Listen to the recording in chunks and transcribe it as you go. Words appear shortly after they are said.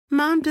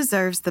Mom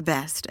deserves the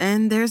best,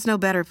 and there's no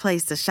better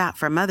place to shop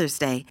for Mother's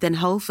Day than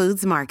Whole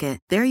Foods Market.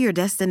 They're your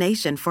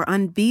destination for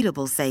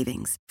unbeatable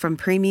savings, from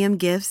premium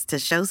gifts to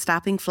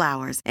show-stopping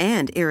flowers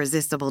and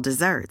irresistible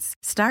desserts.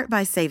 Start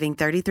by saving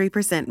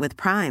 33% with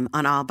Prime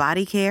on all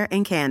body care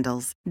and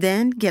candles.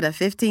 Then get a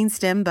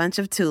 15-stem bunch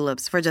of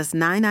tulips for just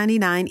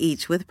 $9.99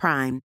 each with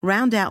Prime.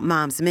 Round out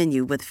Mom's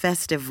menu with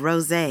festive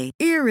rosé,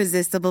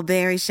 irresistible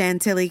berry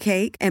chantilly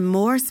cake, and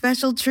more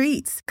special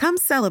treats. Come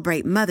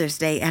celebrate Mother's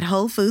Day at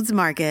Whole Foods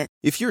Market.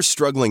 If you're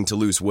struggling to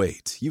lose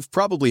weight, you've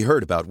probably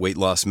heard about weight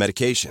loss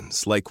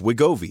medications like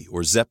Wegovy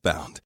or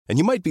Zepbound, and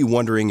you might be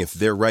wondering if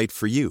they're right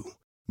for you.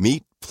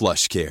 Meet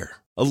PlushCare,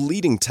 a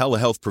leading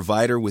telehealth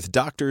provider with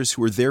doctors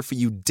who are there for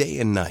you day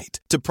and night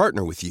to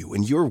partner with you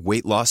in your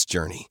weight loss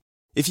journey.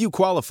 If you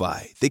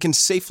qualify, they can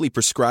safely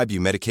prescribe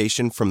you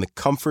medication from the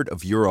comfort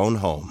of your own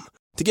home.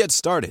 To get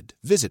started,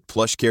 visit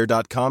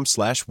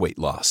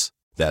plushcare.com/weight-loss.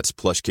 That's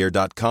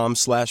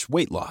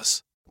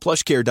plushcare.com/weight-loss.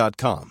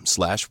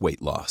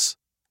 plushcare.com/weight-loss.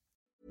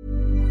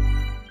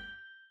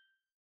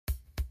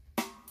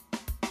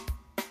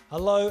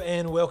 Hello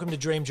and welcome to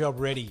Dream Job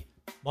Ready.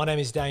 My name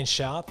is Dane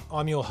Sharp,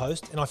 I'm your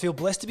host, and I feel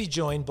blessed to be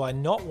joined by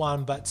not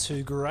one but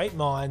two great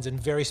minds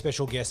and very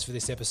special guests for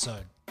this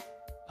episode.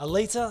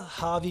 Alita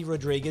Harvey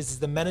Rodriguez is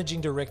the Managing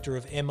Director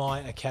of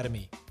MI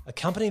Academy, a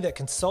company that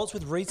consults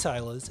with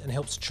retailers and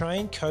helps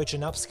train, coach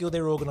and upskill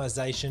their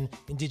organisation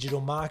in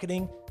digital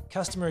marketing,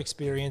 customer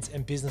experience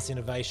and business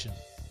innovation.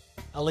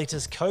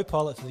 Alita's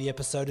co-pilot for the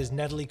episode is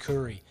Natalie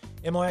Curry,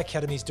 MI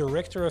Academy's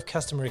Director of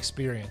Customer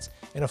Experience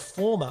and a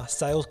former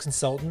sales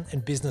consultant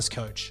and business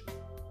coach.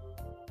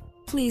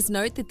 Please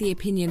note that the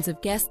opinions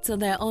of guests are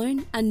their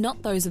own and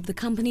not those of the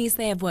companies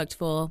they have worked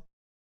for.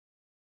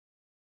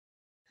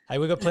 Hey,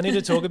 we've got plenty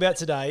to talk about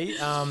today.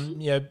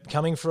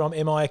 Coming from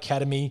MI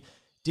Academy,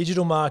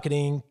 digital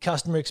marketing,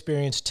 customer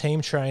experience,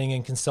 team training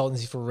and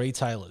consultancy for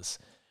retailers.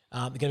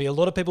 There are going to be a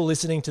lot of people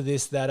listening to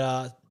this that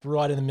are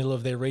right in the middle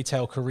of their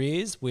retail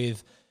careers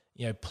with,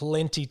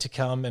 plenty to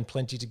come and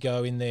plenty to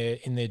go in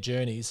their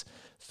journeys.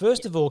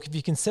 First of all, if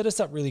you can set us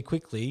up really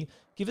quickly,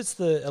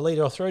 Alita,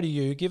 I'll throw to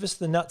you, give us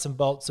the nuts and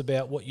bolts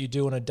about what you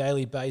do on a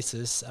daily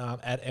basis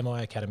at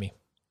MI Academy.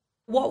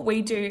 What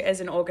we do as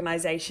an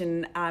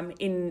organisation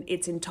in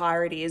its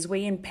entirety is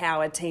we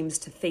empower teams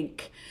to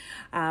think,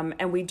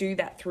 and we do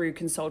that through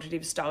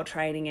consultative style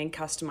training and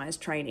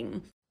customised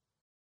training.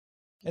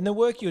 And the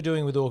work you're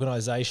doing with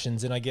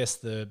organisations, and I guess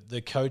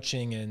the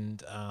coaching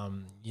and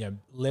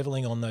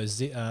leveling on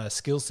those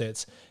skill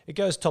sets, it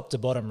goes top to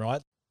bottom,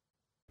 right?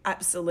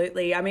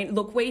 Absolutely. I mean,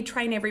 look, we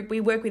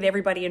work with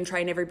everybody and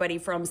train everybody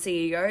from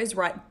CEOs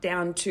right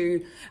down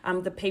to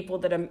the people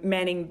that are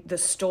manning the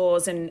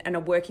stores and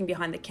are working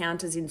behind the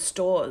counters in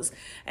stores.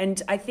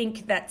 And I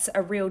think that's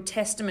a real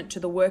testament to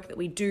the work that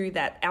we do,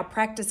 that our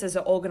practices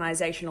are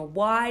organisational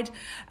wide,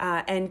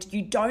 and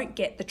you don't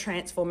get the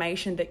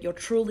transformation that you're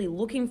truly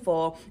looking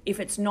for if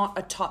it's not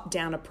a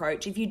top-down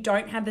approach. If you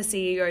don't have the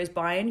CEO's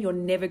buy-in, you're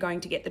never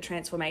going to get the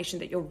transformation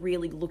that you're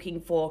really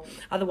looking for.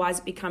 Otherwise,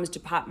 it becomes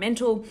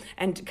departmental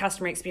and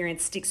customer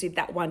experience sticks with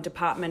that one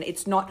department.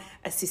 It's not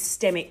a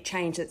systemic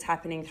change that's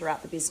happening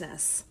throughout the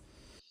business.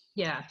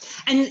 Yeah,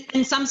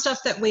 and some stuff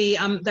that we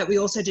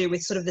also do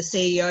with sort of the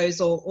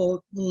CEOs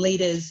or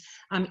leaders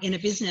in a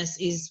business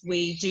is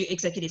we do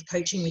executive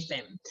coaching with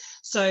them.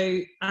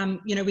 So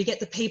we get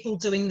the people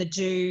doing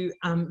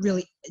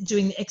really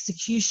doing the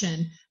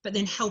execution, but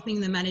then helping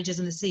the managers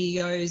and the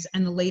CEOs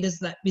and the leaders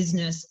of that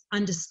business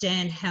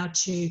understand how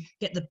to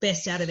get the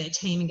best out of their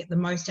team and get the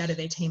most out of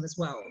their team as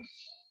well.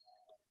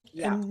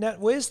 Yeah. And Nat,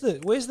 where's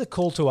the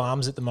call to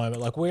arms at the moment?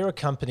 Like, where are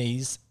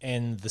companies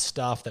and the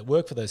staff that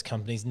work for those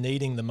companies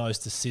needing the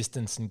most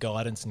assistance and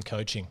guidance and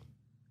coaching?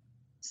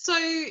 So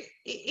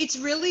it's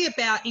really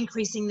about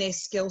increasing their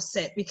skill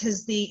set,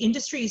 because the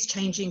industry is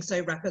changing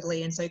so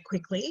rapidly and so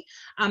quickly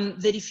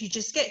that if you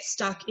just get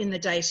stuck in the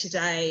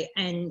day-to-day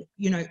and,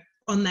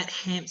 on that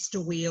hamster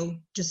wheel,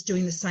 just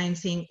doing the same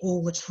thing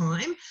all the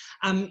time,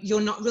 you're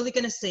not really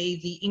going to see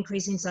the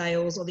increase in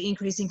sales or the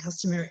increase in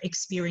customer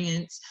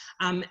experience.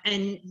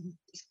 And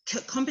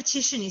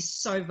competition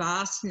is so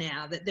vast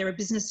now that there are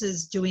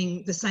businesses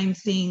doing the same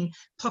thing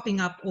popping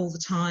up all the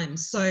time.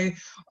 So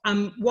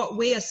what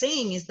we are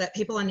seeing is that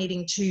people are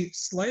needing to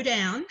slow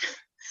down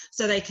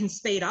so they can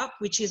speed up,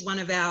 which is one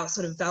of our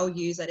sort of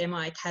values at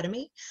MI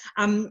Academy,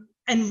 and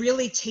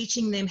really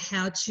teaching them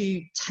how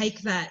to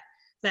take that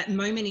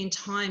moment in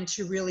time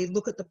to really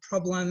look at the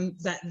problem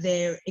that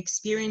they're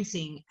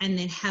experiencing and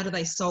then how do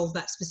they solve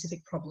that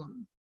specific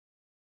problem.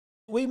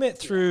 We met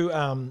through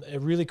a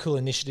really cool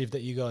initiative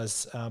that you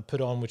guys put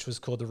on, which was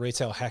called the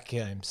Retail Hack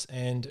Games.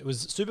 And it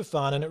was super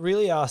fun, and it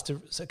really asked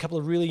a couple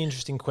of really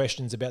interesting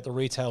questions about the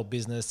retail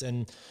business.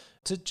 And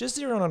to just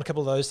zero in on a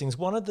couple of those things,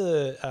 one of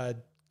the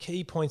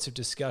key points of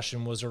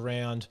discussion was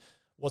around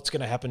what's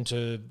going to happen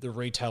to the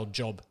retail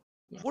job.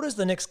 Yeah. What does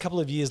the next couple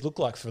of years look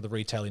like for the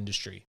retail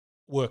industry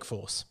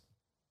workforce?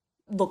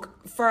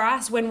 look, for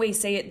us, when we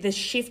see it, the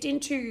shift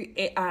into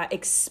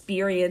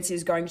experience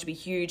is going to be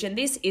huge. And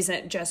this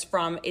isn't just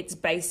from its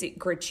basic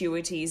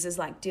gratuities as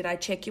like, did I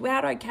check you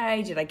out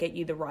okay? Did I get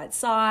you the right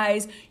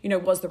size? You know,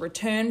 was the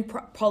return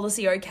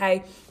policy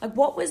okay? Like,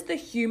 what was the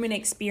human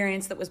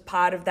experience that was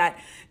part of that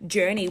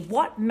journey?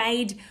 What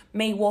made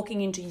me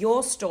walking into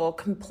your store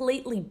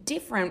completely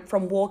different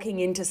from walking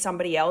into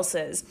somebody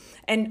else's?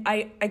 And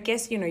I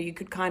guess, you know, you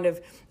could kind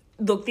of,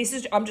 look,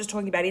 I'm just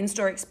talking about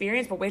in-store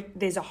experience, but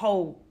there's a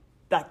whole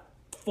like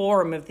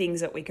forum of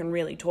things that we can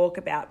really talk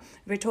about.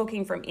 If we're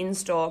talking from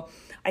in-store,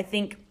 I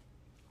think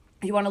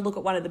you want to look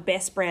at one of the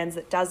best brands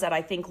that does that.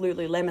 I think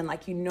Lululemon,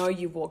 like, you know,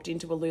 you've walked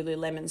into a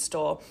Lululemon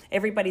store.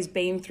 Everybody's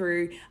been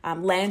through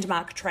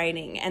landmark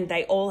training, and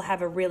they all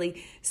have a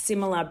really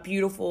similar,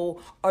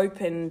 beautiful,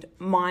 open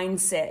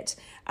mindset.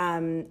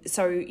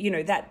 So, you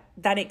know,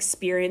 that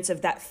experience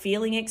of that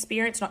feeling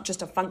experience, not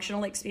just a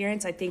functional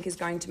experience, I think is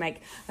going to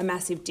make a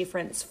massive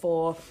difference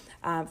for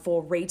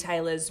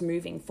retailers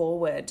moving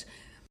forward.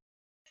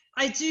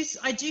 I do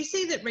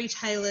see that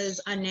retailers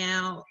are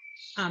now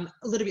a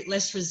little bit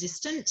less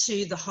resistant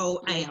to the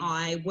whole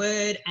AI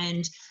word,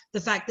 and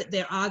the fact that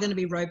there are going to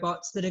be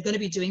robots that are going to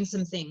be doing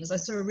some things. I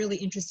saw a really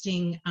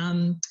interesting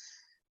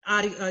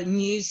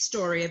news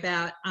story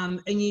about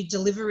a new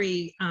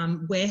delivery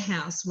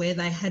warehouse where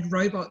they had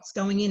robots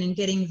going in and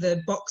getting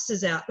the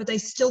boxes out, but they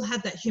still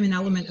had that human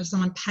element of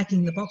someone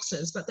packing the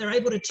boxes, but they're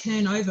able to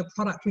turn over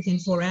product within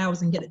 4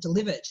 hours and get it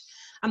delivered.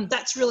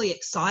 That's really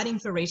exciting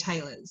for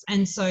retailers.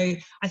 And so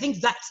I think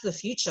that's the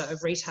future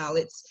of retail.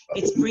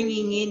 It's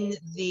bringing in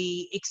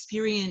the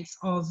experience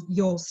of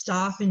your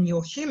staff and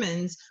your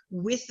humans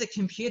with the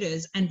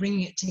computers and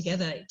bringing it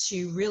together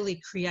to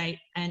really create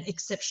an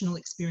exceptional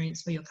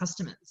experience for your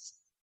customers.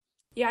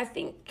 Yeah, I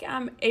think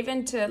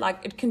even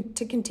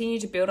to continue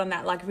to build on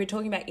that, like if we're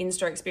talking about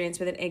in-store experience,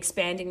 but then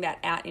expanding that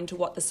out into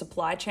what the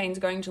supply chain is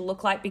going to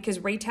look like, because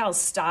retail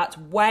starts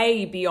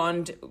way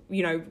beyond,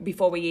 you know,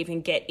 before we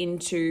even get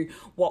into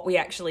what we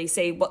actually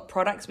see, what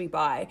products we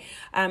buy.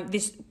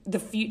 The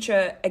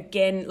future,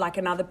 again, like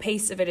another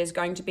piece of it is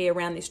going to be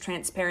around this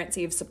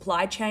transparency of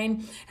supply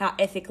chain. How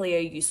ethically are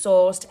you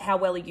sourced? How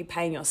well are you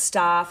paying your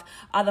staff?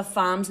 Are the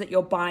farms that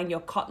you're buying your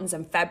cottons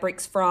and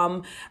fabrics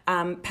from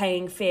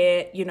paying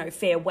fair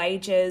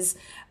wages?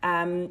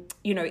 Are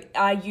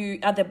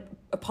the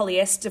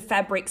polyester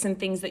fabrics and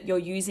things that you're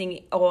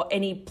using, or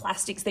any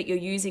plastics that you're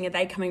using, are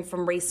they coming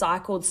from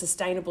recycled,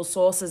 sustainable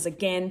sources?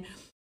 Again,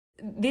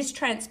 this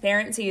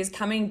transparency is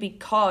coming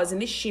because,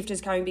 and this shift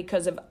is coming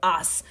because of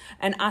us,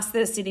 and us that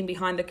are sitting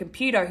behind the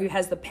computer who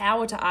has the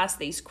power to ask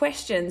these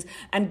questions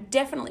and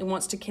definitely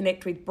wants to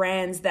connect with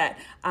brands that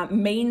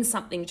mean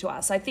something to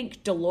us. I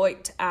think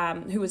Deloitte,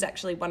 who was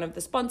actually one of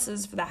the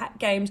sponsors for the Hat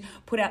Games,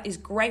 put out this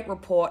great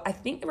report. I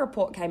think the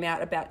report came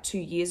out about 2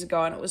 years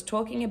ago, and it was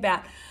talking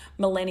about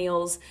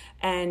millennials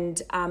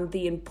and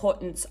the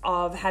importance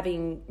of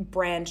having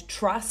brand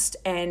trust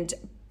and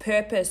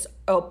purpose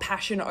or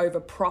passion over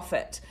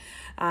profit.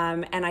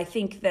 And I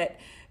think that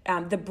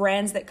the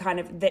brands that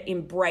that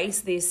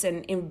embrace this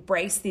and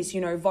embrace this, you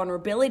know,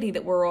 vulnerability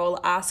that we're all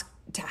asked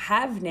to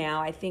have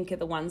now, I think are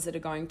the ones that are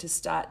going to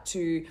start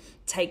to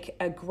take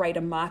a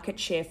greater market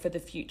share for the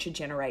future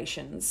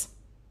generations.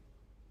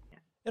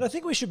 And I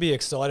think we should be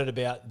excited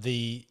about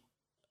the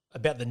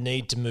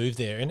need to move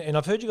there. And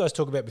I've heard you guys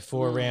talk about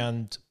before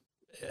around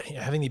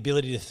having the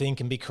ability to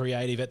think and be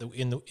creative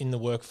in the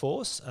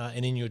workforce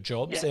and in your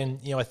jobs. Yeah.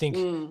 And, you know, I think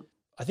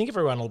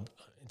everyone will,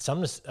 in some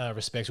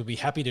respects, will be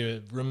happy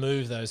to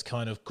remove those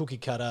kind of cookie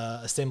cutter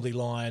assembly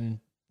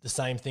line, the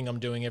same thing I'm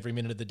doing every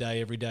minute of the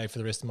day, every day for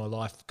the rest of my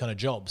life kind of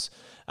jobs.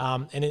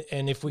 And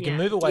if we can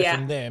move away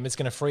from them, it's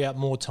going to free up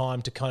more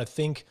time to kind of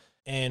think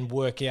and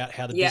work out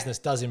how the business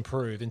does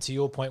improve. And to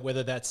your point,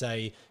 whether that's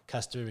a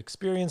customer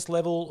experience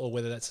level or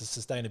whether that's a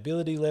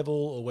sustainability level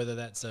or whether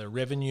that's a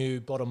revenue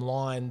bottom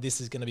line,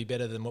 this is going to be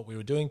better than what we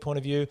were doing point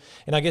of view.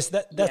 And I guess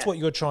that's what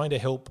you're trying to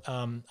help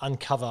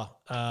uncover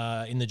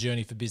in the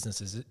journey for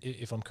businesses,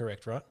 if I'm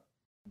correct, right?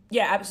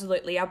 Yeah,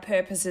 absolutely. Our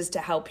purpose is to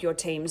help your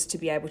teams to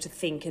be able to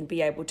think and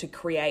be able to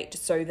create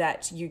so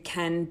that you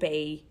can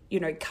be, you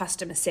know,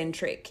 customer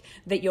centric,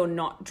 that you're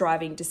not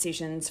driving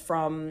decisions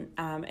from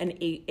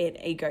an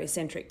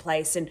egocentric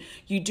place. And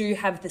you do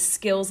have the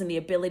skills and the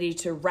ability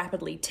to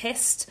rapidly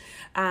test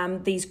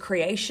these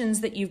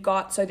creations that you've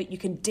got so that you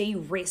can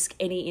de-risk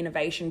any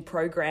innovation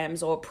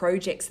programs or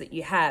projects that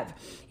you have.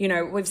 You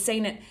know, we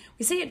see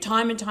it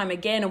time and time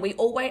again,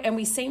 and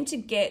we seem to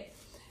get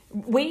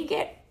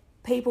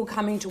people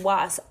coming to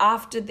us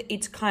after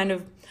it's kind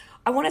of,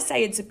 I want to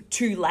say it's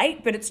too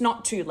late, but it's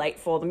not too late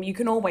for them. You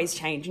can always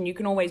change and you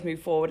can always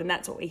move forward, and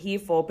that's what we're here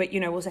for. But, you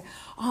know, we'll say,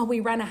 oh, we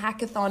ran a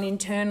hackathon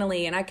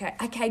internally, and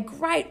okay,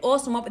 great,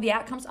 awesome. What were the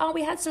outcomes? Oh,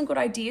 we had some good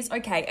ideas.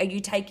 Okay, are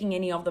you taking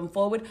any of them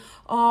forward?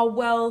 Oh,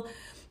 well,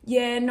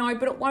 Yeah, no,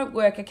 but it won't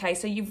work. Okay,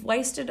 so you've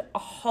wasted a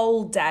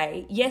whole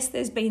day. Yes,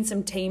 there's been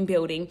some team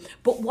building,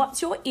 but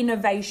what's your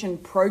innovation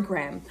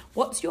program?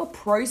 What's your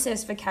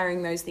process for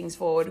carrying those things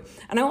forward?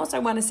 And I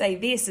also want to say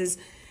this is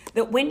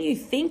that when you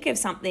think of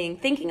something,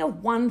 thinking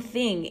of one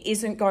thing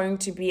isn't going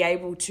to be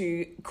able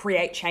to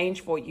create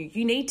change for you.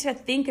 You need to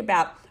think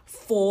about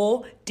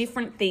 4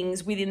 different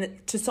things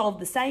to solve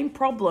the same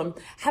problem.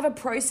 Have a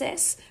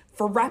process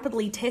for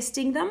rapidly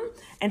testing them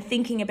and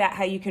thinking about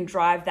how you can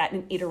drive that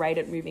and iterate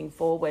it moving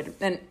forward.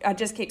 And I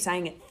just keep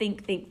saying it,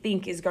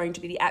 think is going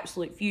to be the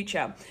absolute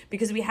future,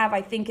 because we have,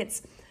 I think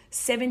it's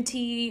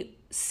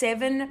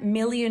 77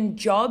 million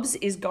jobs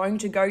is going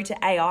to go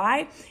to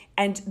AI,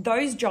 and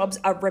those jobs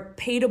are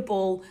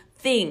repeatable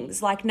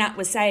things. Like Nat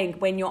was saying,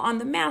 when you're on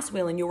the mouse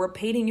wheel and you're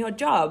repeating your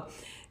job,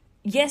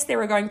 yes,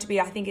 there are going to be,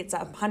 I think it's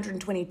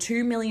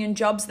 122 million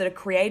jobs that are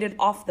created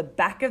off the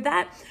back of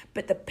that.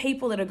 But the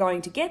people that are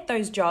going to get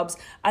those jobs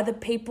are the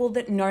people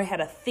that know how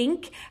to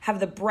think, have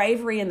the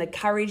bravery and the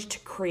courage to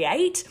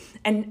create,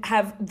 and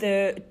have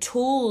the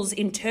tools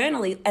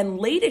internally and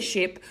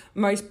leadership,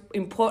 most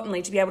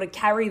importantly, to be able to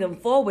carry them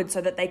forward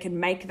so that they can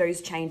make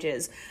those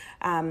changes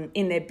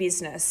in their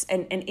business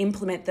and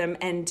implement them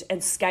and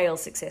scale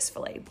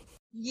successfully.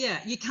 Yeah,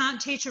 you can't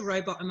teach a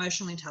robot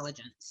emotional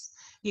intelligence.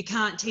 You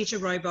can't teach a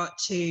robot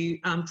to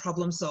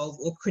problem solve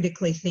or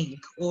critically think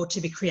or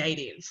to be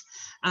creative.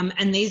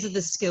 And these are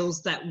the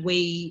skills that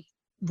we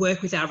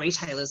work with our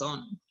retailers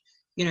on,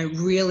 you know,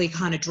 really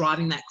kind of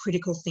driving that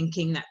critical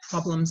thinking, that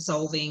problem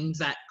solving,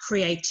 that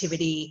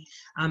creativity,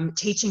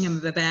 teaching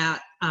them about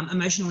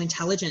emotional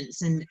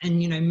intelligence and,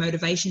 you know,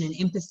 motivation and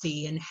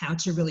empathy, and how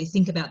to really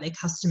think about their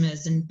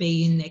customers and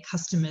be in their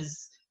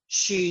customers'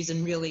 shoes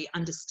and really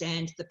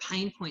understand the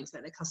pain points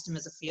that their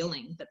customers are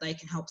feeling that they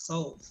can help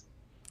solve.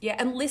 Yeah,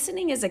 and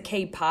listening is a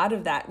key part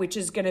of that, which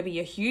is going to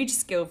be a huge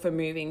skill for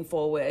moving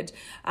forward.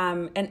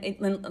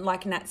 And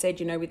like Nat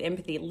said, you know, with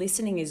empathy,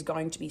 listening is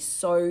going to be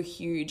so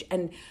huge.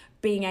 And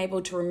being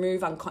able to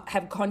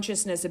have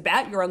consciousness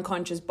about your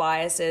unconscious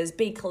biases,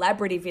 be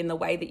collaborative in the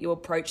way that you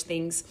approach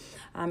things,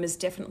 is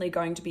definitely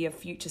going to be a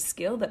future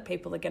skill that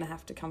people are going to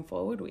have to come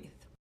forward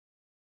with.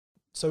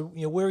 So,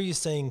 you know, where are you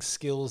seeing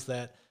skills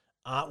that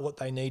aren't what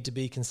they need to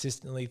be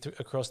consistently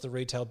across the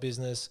retail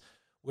business?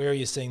 Where are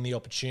you seeing the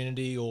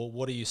opportunity, or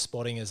what are you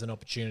spotting as an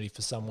opportunity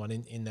for someone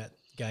in that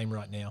game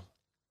right now?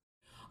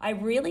 I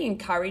really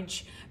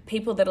encourage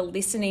people that are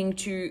listening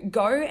to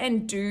go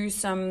and do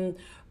some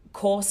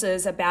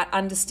courses about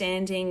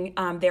understanding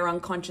their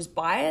unconscious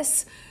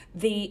bias.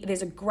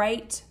 There's a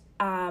great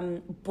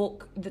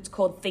book that's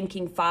called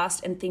Thinking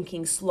Fast and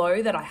Thinking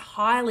Slow that I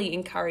highly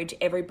encourage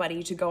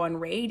everybody to go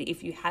and read.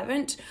 If you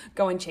haven't,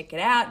 go and check it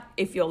out.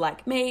 If you're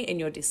like me and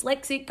you're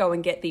dyslexic, go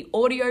and get the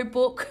audio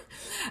book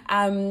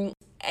and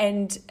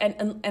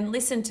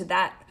listen to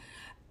that.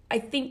 I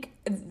think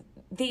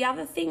the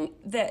other thing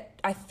that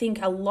I think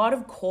a lot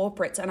of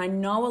corporates, and I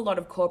know a lot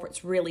of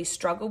corporates really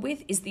struggle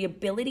with, is the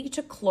ability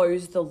to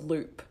close the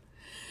loop.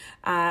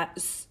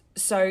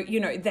 So, you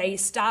know, they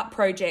start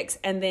projects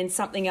and then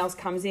something else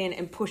comes in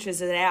and pushes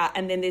it out,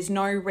 and then there's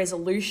no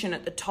resolution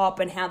at the top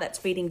and how that's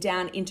feeding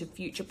down into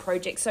future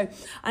projects. So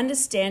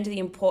understand the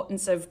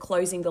importance of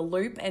closing the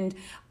loop, and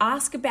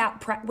ask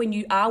about, when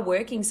you are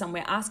working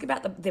somewhere, ask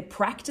about the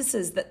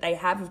practices that they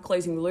have of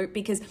closing the loop,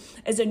 because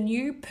as a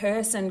new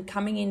person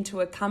coming into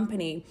a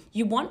company,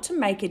 you want to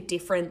make a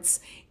difference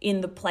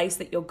in the place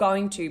that you're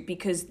going to,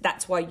 because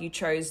that's why you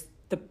chose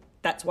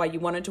that's why you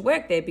wanted to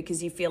work there,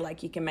 because you feel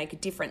like you can make a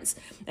difference.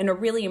 And a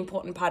really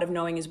important part of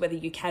knowing is whether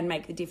you can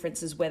make the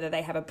difference is whether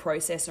they have a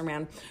process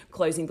around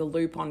closing the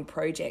loop on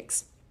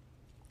projects.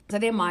 So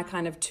they're my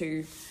kind of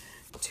two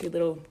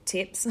little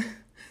tips.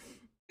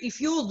 If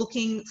you're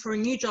looking for a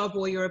new job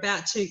or you're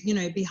about to, you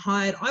know, be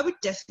hired, I would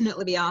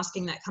definitely be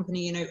asking that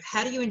company, you know,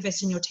 how do you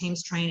invest in your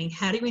team's training?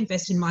 How do you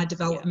invest in my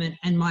development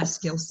and my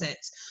skill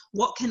sets?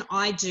 What can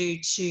I do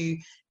to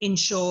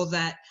ensure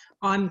that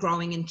I'm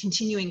growing and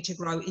continuing to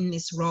grow in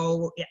this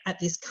role at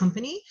this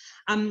company?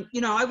 You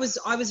know, I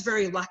was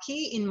very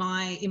lucky in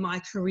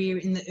my career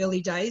in the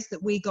early days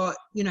that we got,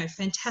 you know,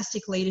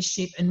 fantastic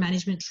leadership and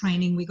management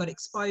training. We got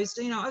exposed,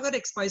 you know, I got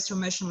exposed to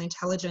emotional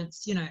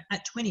intelligence, you know,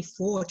 at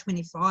 24,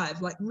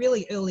 25, like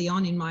really early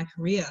on in my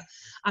career.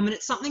 And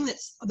it's something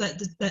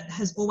that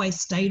has always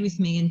stayed with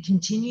me and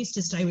continues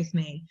to stay with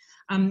me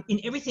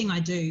in everything I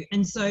do.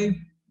 And so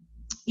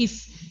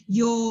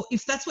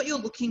if that's what you're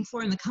looking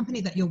for in the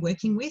company that you're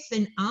working with,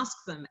 then ask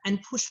them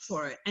and push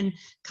for it. And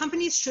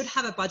companies should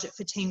have a budget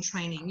for team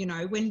training. You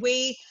know, when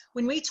we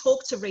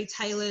talk to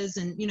retailers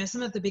and, you know,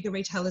 some of the bigger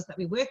retailers that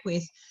we work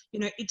with, you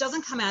know, it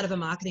doesn't come out of a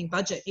marketing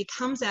budget. It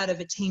comes out of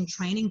a team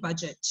training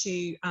budget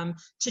to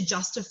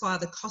justify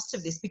the cost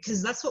of this,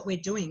 because that's what we're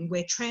doing.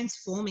 We're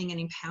transforming and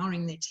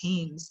empowering their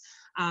teams.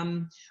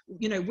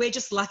 You know, we're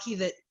just lucky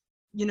that,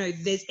 you know,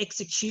 there's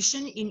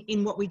execution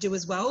in what we do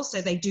as well.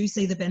 So they do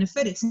see the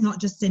benefit. It's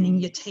not just sending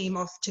your team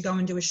off to go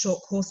and do a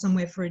short course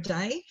somewhere for a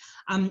day.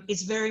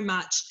 It's very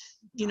much,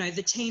 you know,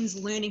 the team's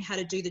learning how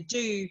to do the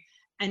do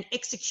and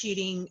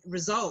executing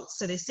results.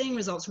 So they're seeing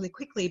results really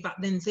quickly, but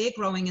then they're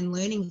growing and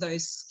learning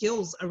those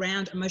skills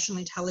around emotional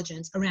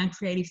intelligence, around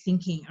creative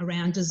thinking,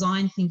 around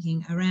design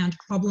thinking, around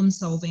problem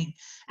solving,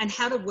 and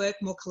how to work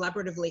more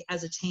collaboratively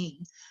as a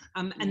team.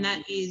 And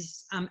that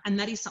is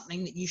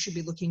something that you should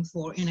be looking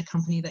for in a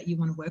company that you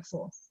want to work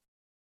for.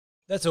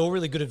 That's all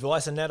really good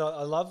advice. And Nat,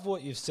 I love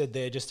what you've said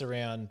there just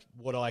around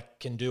what I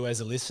can do as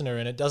a listener.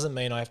 And it doesn't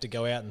mean I have to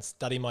go out and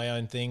study my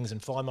own things and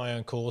find my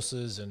own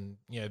courses and,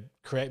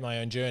 create my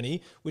own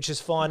journey, which is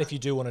fine if you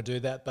do want to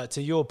do that. But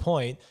to your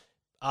point,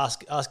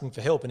 asking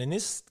for help. And in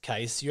this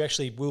case, you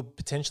actually will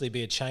potentially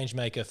be a change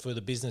maker for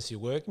the business you're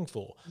working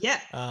for. Yeah.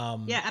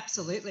 Yeah,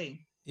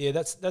 absolutely. Yeah,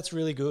 that's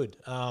really good.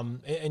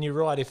 And you're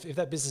right. If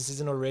that business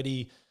isn't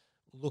already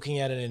looking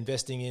at and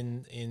investing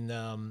in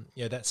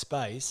that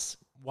space,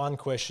 one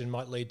question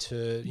might lead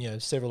to,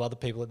 several other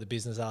people at the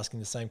business asking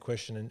the same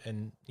question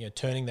and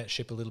turning that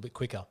ship a little bit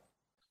quicker.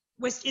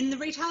 In the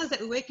retailers that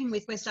we're working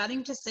with, we're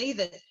starting to see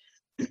that,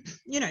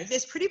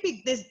 there's pretty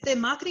big, their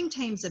marketing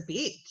teams are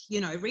big.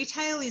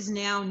 Retail is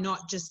now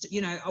not just,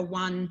 a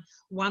one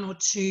or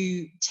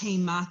two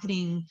team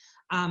marketing,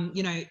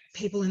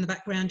 people in the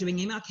background doing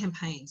email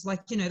campaigns.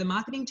 The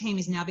marketing team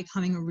is now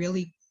becoming a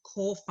really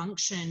core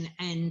function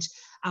and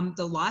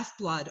the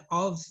lifeblood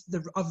of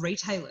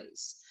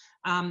retailers.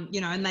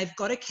 And they've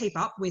got to keep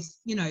up with,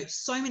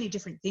 so many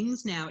different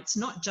things now. It's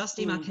not just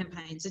email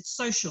campaigns, it's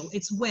social,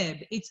 it's web,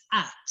 it's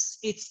apps,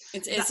 it's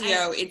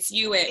SEO, it's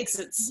UX,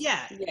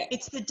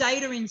 it's the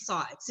data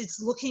insights,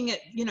 it's looking at,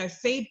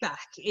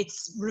 feedback,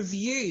 it's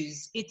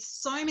reviews,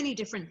 it's so many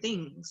different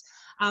things.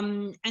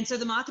 And so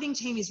the marketing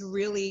team is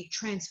really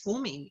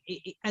transforming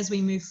as we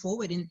move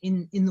forward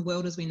in the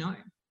world as we know.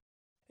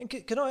 And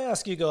can I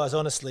ask you guys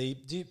honestly,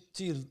 do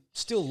you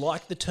still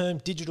like the term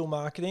digital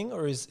marketing,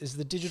 or is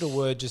the digital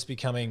word just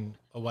becoming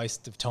a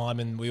waste of time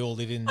and we all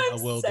live in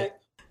a world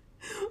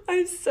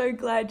I'm so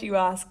glad you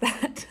asked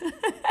that.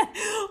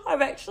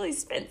 I've actually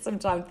spent some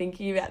time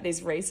thinking about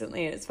this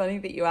recently, and it's funny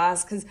that you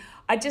ask because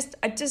I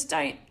just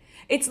don't.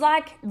 It's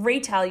like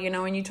retail,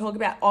 when you talk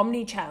about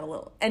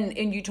omni-channel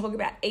and you talk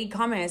about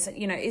e-commerce,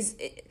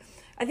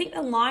 I think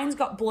the lines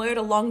got blurred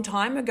a long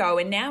time ago,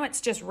 and now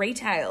it's just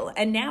retail,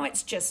 and now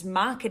it's just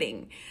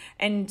marketing.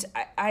 And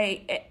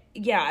I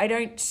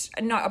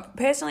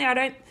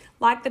don't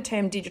like the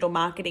term digital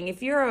marketing.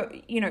 If you're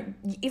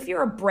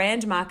a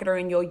brand marketer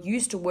and you're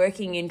used to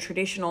working in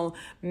traditional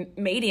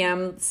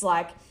mediums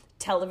like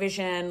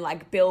television,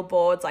 like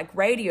billboards, like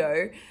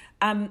radio,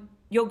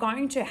 you're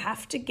going to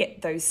have to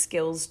get those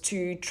skills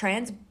to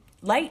translate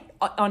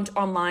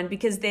online,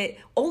 because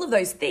all of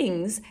those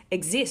things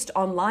exist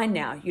online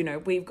now.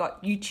 We've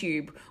got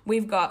YouTube,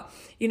 we've got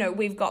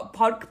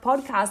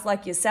podcasts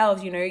like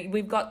yourselves,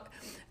 we've got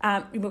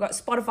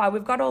Spotify,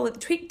 we've got all of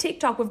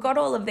TikTok, we've got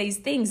all of these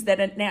things that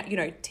are now,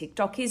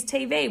 TikTok is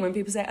TV. When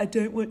people say, I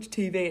don't watch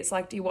TV, it's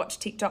like, do you watch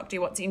TikTok? Do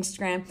you watch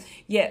Instagram?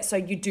 Yeah, so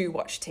you do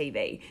watch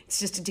TV. It's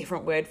just a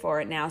different word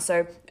for it now.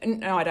 So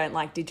no, I don't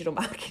like digital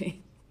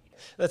marketing.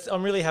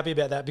 I'm really happy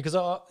about that, because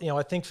I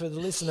think for the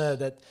listener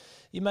that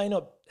you may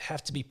not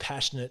have to be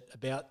passionate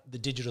about the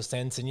digital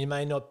sense, and you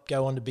may not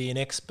go on to be an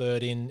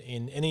expert in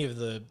any of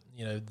the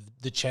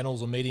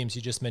channels or mediums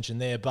you just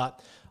mentioned there. But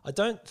I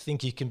don't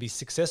think you can be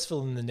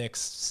successful in the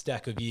next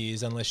stack of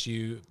years unless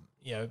you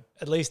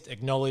at least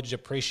acknowledge,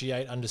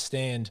 appreciate,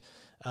 understand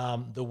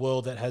the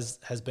world that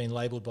has been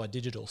labelled by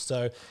digital.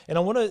 So, and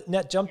I want to,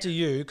 Nat, jump to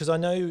you, because I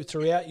know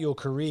throughout your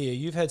career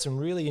you've had some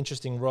really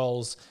interesting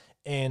roles,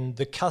 and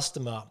the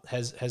customer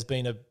has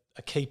been a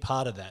key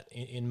part of that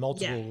in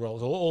multiple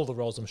roles, or all the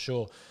roles, I'm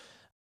sure.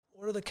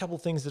 What are the couple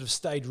of things that have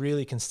stayed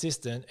really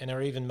consistent and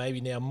are even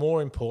maybe now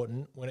more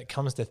important when it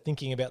comes to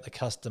thinking about the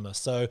customer?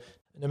 So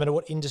no matter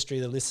what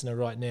industry the listener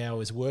right now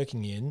is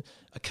working in,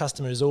 a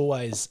customer is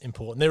always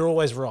important. They're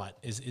always right,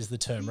 is the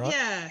term, right?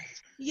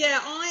 Yeah.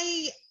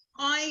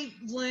 I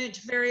learned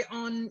very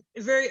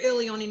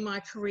early on in my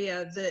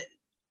career that,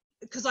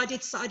 because I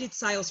did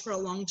sales for a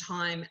long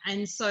time.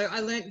 And so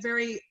I learned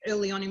very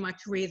early on in my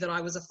career that I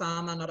was a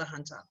farmer, not a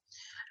hunter.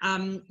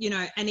 And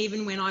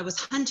even when I was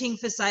hunting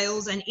for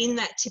sales and in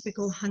that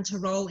typical hunter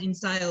role in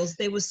sales,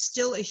 there was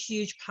still a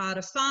huge part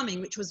of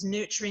farming, which was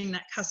nurturing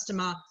that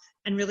customer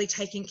and really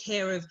taking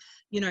care of,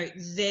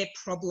 their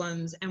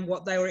problems and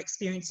what they were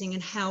experiencing,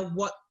 and how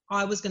what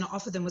I was going to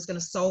offer them was going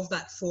to solve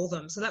that for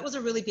them. So that was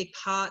a really big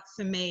part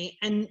for me.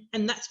 And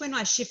that's when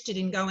I shifted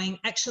in going,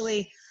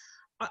 actually,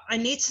 I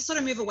need to sort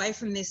of move away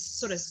from this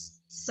sort of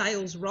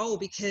sales role,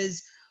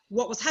 because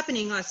what was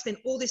happening, I spent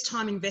all this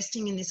time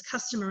investing in this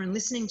customer and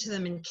listening to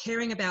them and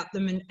caring about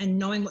them and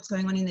knowing what's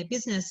going on in their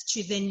business,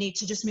 to then need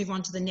to just move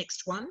on to the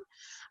next one.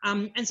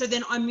 And so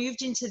then I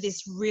moved into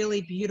this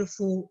really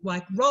beautiful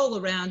role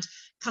around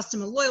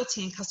customer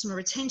loyalty and customer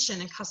retention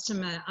and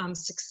customer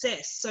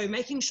success. So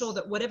making sure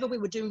that whatever we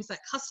were doing with that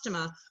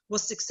customer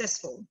was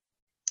successful.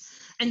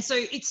 And so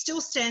it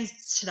still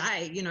stands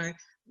today,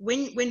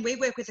 when we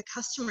work with a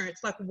customer,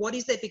 it's like, what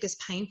is their biggest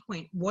pain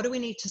point? What do we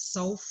need to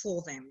solve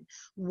for them?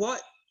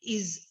 What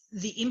is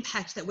the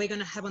impact that we're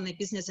going to have on their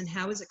business, and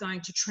how is it going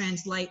to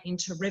translate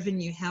into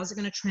revenue? How is it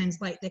going to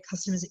translate their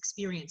customers'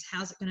 experience?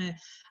 How's it going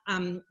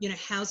to,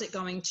 how's it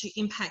going to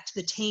impact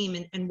the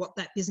team and what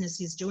that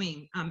business is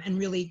doing, and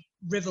really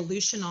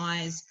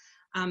revolutionize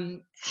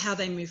how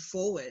they move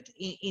forward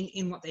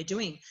in what they're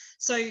doing.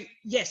 So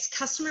yes,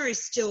 customer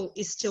is still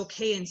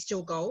key and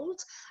still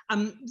gold.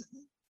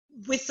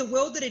 With the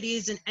world that it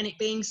is, and it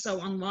being so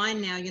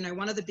online now,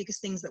 one of the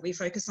biggest things that we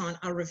focus on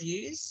are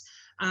reviews.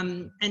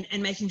 And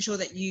making sure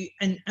that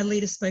and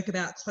Alita spoke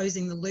about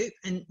closing the loop,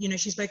 and,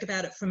 she spoke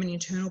about it from an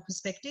internal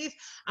perspective.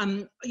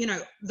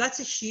 That's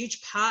a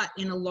huge part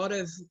in a lot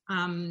of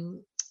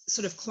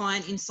sort of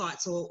client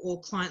insights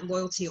or client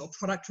loyalty or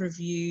product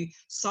review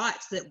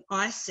sites that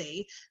I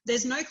see.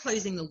 There's no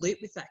closing the loop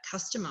with that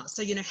customer.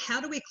 So,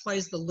 how do we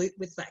close the loop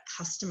with that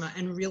customer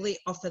and really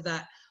offer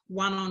that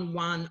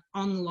one-on-one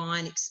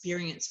online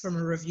experience from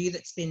a review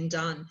that's been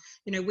done?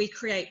 We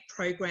create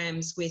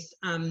programs with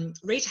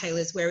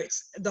retailers where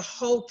the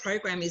whole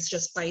program is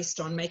just based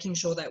on making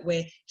sure that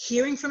we're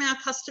hearing from our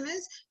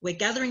customers, we're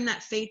gathering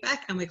that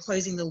feedback, and we're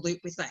closing the loop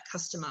with that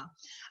customer.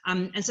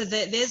 And so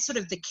there's sort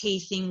of the key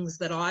things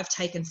that I've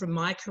taken from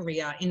my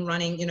career in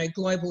running,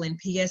 global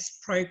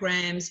NPS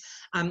programs,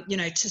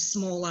 to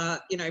smaller,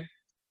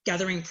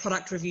 gathering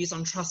product reviews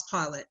on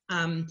Trustpilot.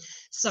 For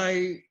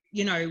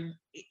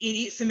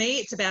me,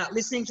 it's about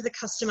listening to the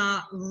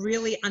customer,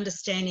 really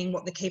understanding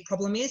what the key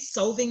problem is,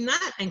 solving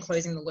that, and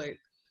closing the loop.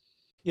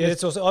 Yeah,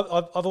 it's also,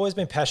 I've always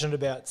been passionate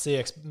about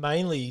CX,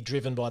 mainly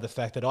driven by the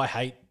fact that I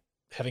hate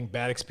having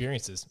bad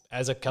experiences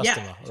as a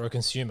customer or a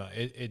consumer.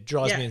 It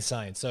drives me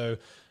insane. So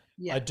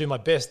I do my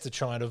best to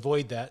try and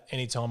avoid that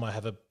anytime I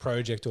have a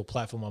project or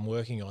platform I'm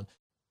working on.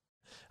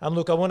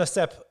 Look, I want to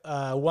sap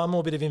one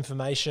more bit of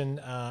information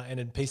and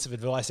a piece of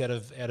advice out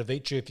of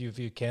each if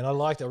you can. I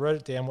wrote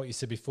it down what you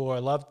said before. I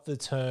loved the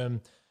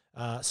term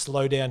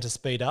slow down to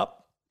speed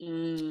up.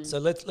 So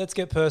let's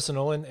get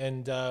personal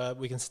and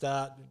we can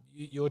start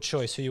your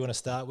choice who you want to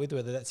start with,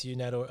 whether that's you,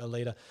 Nat, or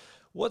Alita.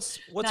 What's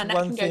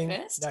one thing?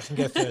 Nat can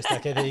go first.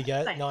 Okay, there you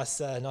go.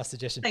 Nice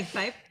suggestion. Thanks,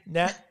 babe.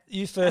 Nat,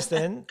 you first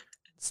then.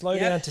 Slow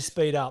down to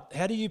speed up.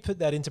 How do you put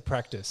that into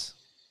practice?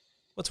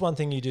 What's one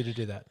thing you do to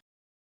do that?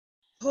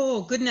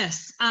 Oh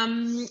goodness,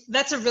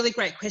 that's a really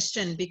great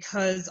question,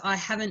 because I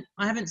haven't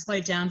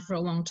slowed down for a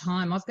long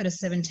time. I've got a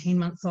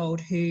 17-month-old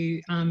who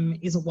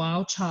is a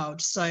wild child.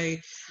 So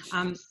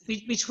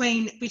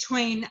between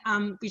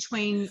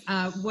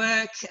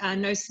work,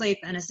 no sleep,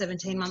 and a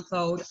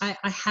 17-month-old, I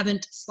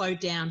haven't slowed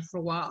down for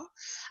a while.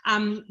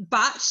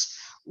 But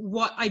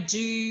what I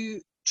do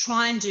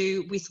try and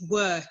do with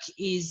work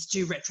is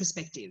do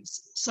retrospectives.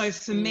 So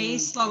for me,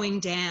 slowing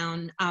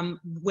down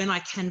when I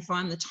can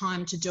find the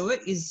time to do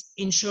it is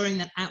ensuring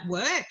that at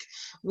work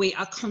we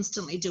are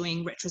constantly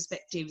doing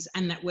retrospectives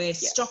and that we're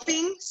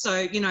stopping.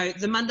 So,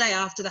 the Monday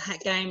after the Hat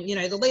game,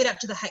 the lead up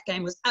to the Hat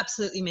game was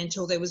absolutely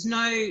mental. There was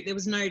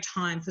no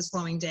time for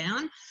slowing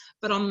down.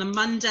 But on the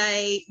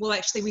Monday,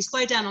 we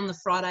slowed down on the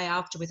Friday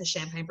after with a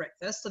champagne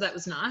breakfast. So that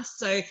was nice.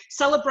 So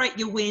celebrate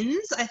your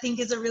wins, I think,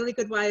 is a really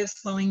good way of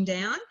slowing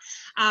down.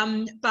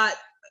 But,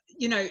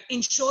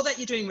 ensure that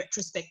you're doing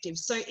retrospectives.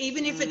 So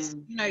even if it's,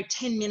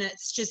 10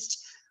 minutes,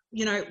 just,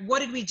 what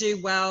did we do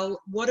well?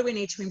 What do we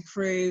need to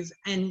improve?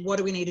 And what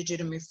do we need to do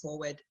to move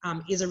forward?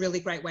 Is a really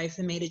great way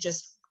for me to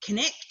just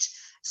connect,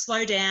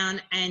 slow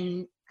down,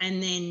 and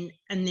then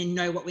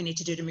know what we need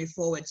to do to move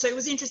forward. So it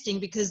was interesting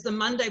because the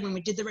Monday when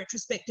we did the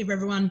retrospective,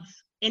 everyone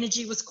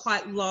energy was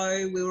quite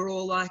low. We were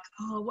all like,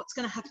 oh, what's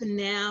going to happen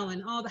now?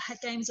 And the Hat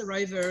games are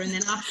over. And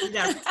then after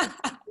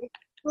that,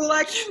 we're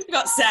like, we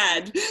got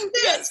sad.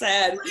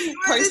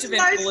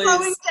 Post-event blues.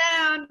 Slowing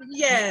down.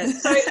 Yeah.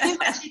 So you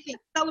think,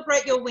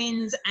 celebrate your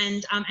wins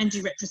and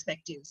do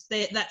retrospectives.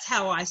 That's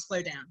how I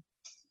slow down.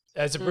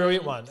 That's a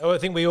brilliant one. I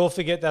think we all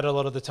forget that a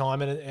lot of the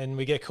time, and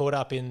we get caught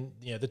up in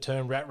the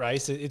term rat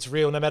race. It's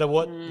real, no matter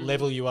what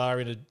level you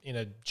are in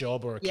a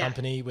job or a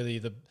company, whether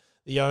you're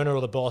the owner or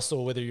the boss,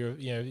 or whether you're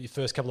your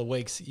first couple of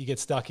weeks, you get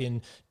stuck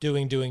in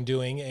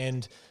doing,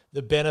 and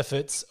the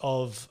benefits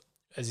of,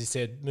 as you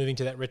said, moving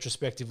to that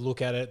retrospective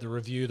look at it, the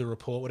review, the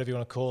report, whatever you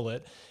want to call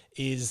it,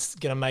 is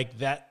going to make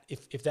that,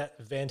 if that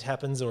event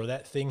happens or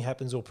that thing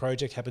happens or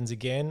project happens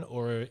again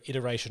or an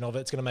iteration of it,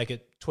 it's going to make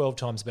it 12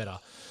 times better.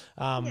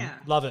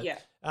 Love it. Yeah.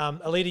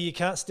 Alita, you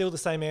can't steal the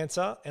same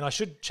answer, and I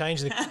should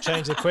change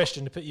the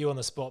question to put you on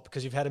the spot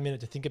because you've had a minute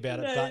to think about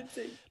it.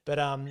 But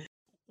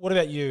what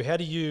about you? How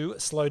do you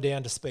slow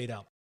down to speed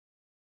up?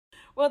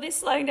 Well, this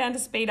slowing down to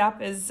speed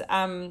up is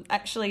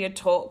actually a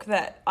talk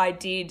that I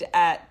did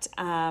at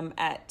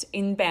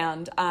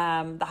Inbound,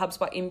 the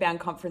HubSpot Inbound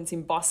conference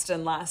in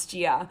Boston last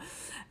year.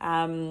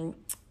 I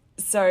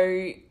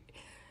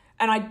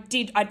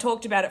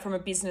talked about it from a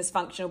business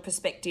functional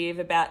perspective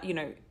about,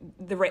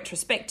 the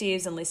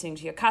retrospectives and listening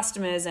to your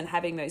customers and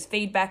having those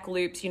feedback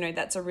loops.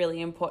 That's a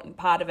really important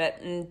part of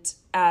it.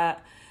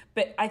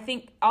 But I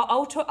think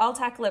I'll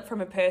tackle it from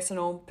a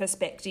personal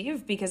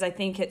perspective, because I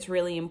think it's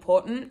really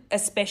important,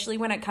 especially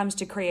when it comes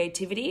to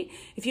creativity.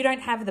 If you don't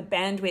have the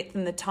bandwidth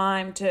and the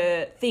time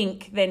to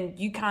think, then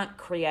you can't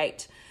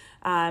create.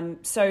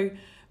 So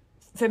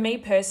for me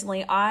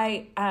personally,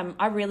 I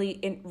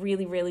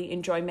really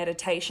enjoy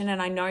meditation, and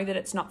I know that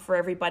it's not for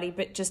everybody,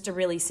 but just a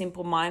really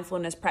simple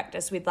mindfulness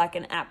practice with like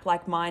an app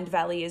like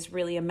Mindvalley is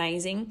really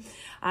amazing.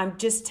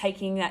 Just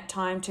taking that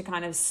time to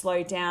kind of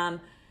slow down,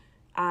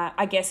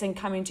 I guess, and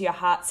come into your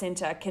heart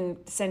center can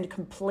send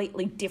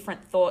completely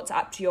different thoughts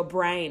up to your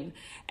brain,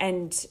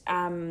 and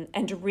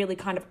to really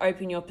kind of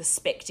open your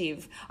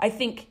perspective. I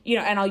think,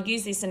 and I'll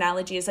use this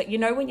analogy as like,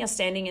 when you're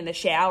standing in the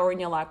shower and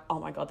you're like, oh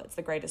my God, that's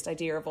the greatest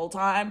idea of all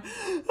time.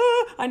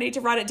 I need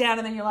to write it down.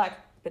 And then you're like,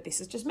 but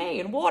this is just me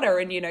and water.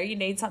 And, you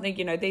need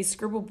something, these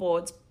scribble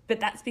boards. But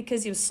that's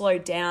because you've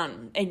slowed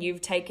down and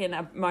you've taken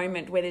a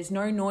moment where there's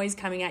no noise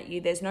coming at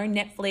you. There's no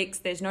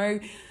Netflix. There's no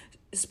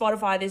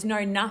Spotify, there's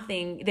no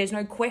nothing, there's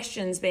no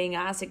questions being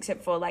asked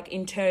except for like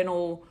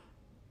internal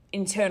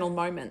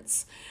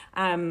moments.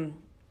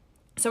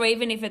 So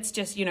even if it's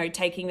just,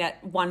 taking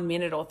that 1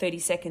 minute or 30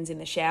 seconds in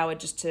the shower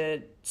just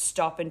to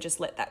stop and just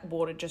let that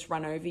water just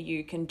run over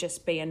you can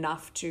just be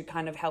enough to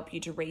kind of help you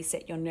to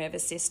reset your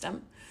nervous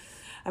system.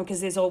 Because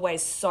there's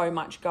always so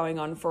much going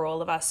on for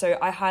all of us. So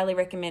I highly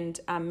recommend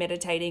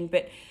meditating,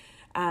 but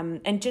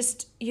and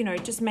just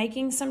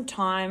making some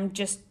time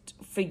just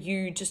for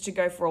you, just to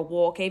go for a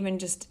walk, even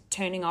just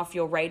turning off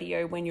your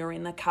radio when you're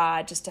in the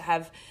car, just to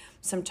have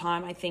some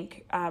time, I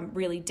think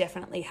really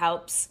definitely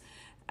helps.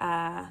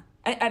 And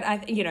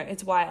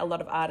it's why a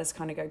lot of artists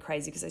kind of go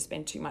crazy, because they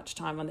spend too much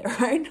time on their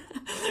own.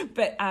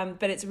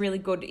 but it's really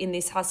good in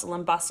this hustle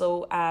and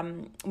bustle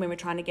when we're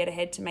trying to get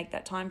ahead, to make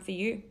that time for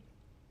you.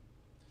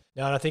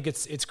 No, and I think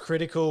it's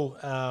critical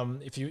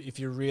if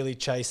you're really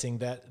chasing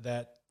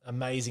that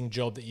amazing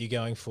job that you're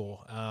going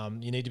for.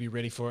 You need to be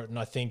ready for it. And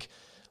I think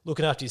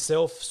looking after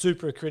yourself,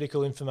 super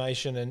critical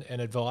information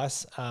and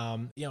advice.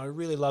 I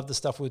really love the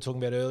stuff we were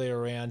talking about earlier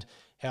around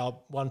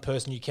how one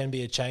person, you can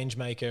be a change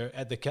maker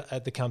at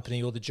the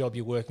company or the job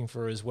you're working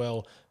for as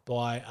well,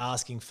 by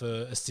asking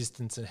for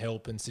assistance and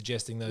help and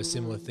suggesting those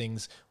similar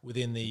things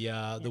within the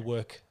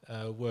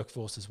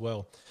workforce as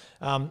well.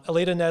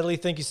 Alita, Natalie,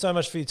 thank you so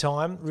much for your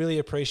time. Really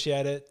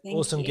appreciate it.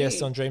 Awesome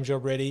guests on Dream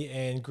Job Ready,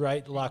 and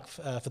great luck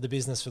for the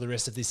business for the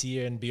rest of this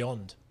year and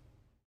beyond.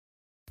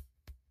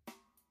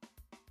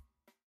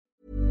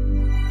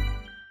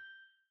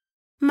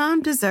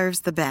 Mom deserves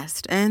the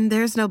best, and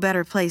there's no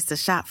better place to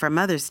shop for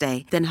Mother's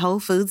Day than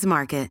Whole Foods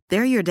Market.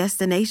 They're your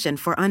destination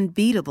for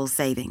unbeatable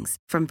savings,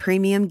 from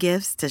premium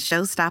gifts to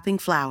show-stopping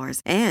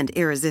flowers and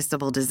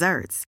irresistible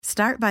desserts.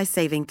 Start by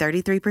saving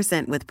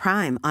 33% with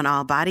Prime on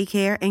all body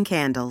care and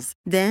candles.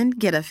 Then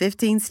get a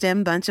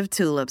 15-stem bunch of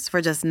tulips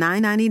for just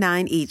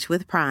 $9.99 each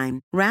with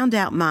Prime. Round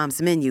out Mom's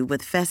menu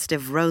with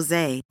festive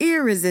rosé,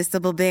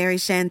 irresistible berry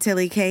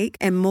chantilly cake,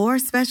 and more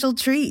special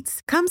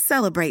treats. Come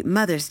celebrate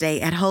Mother's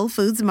Day at Whole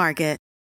Foods Market.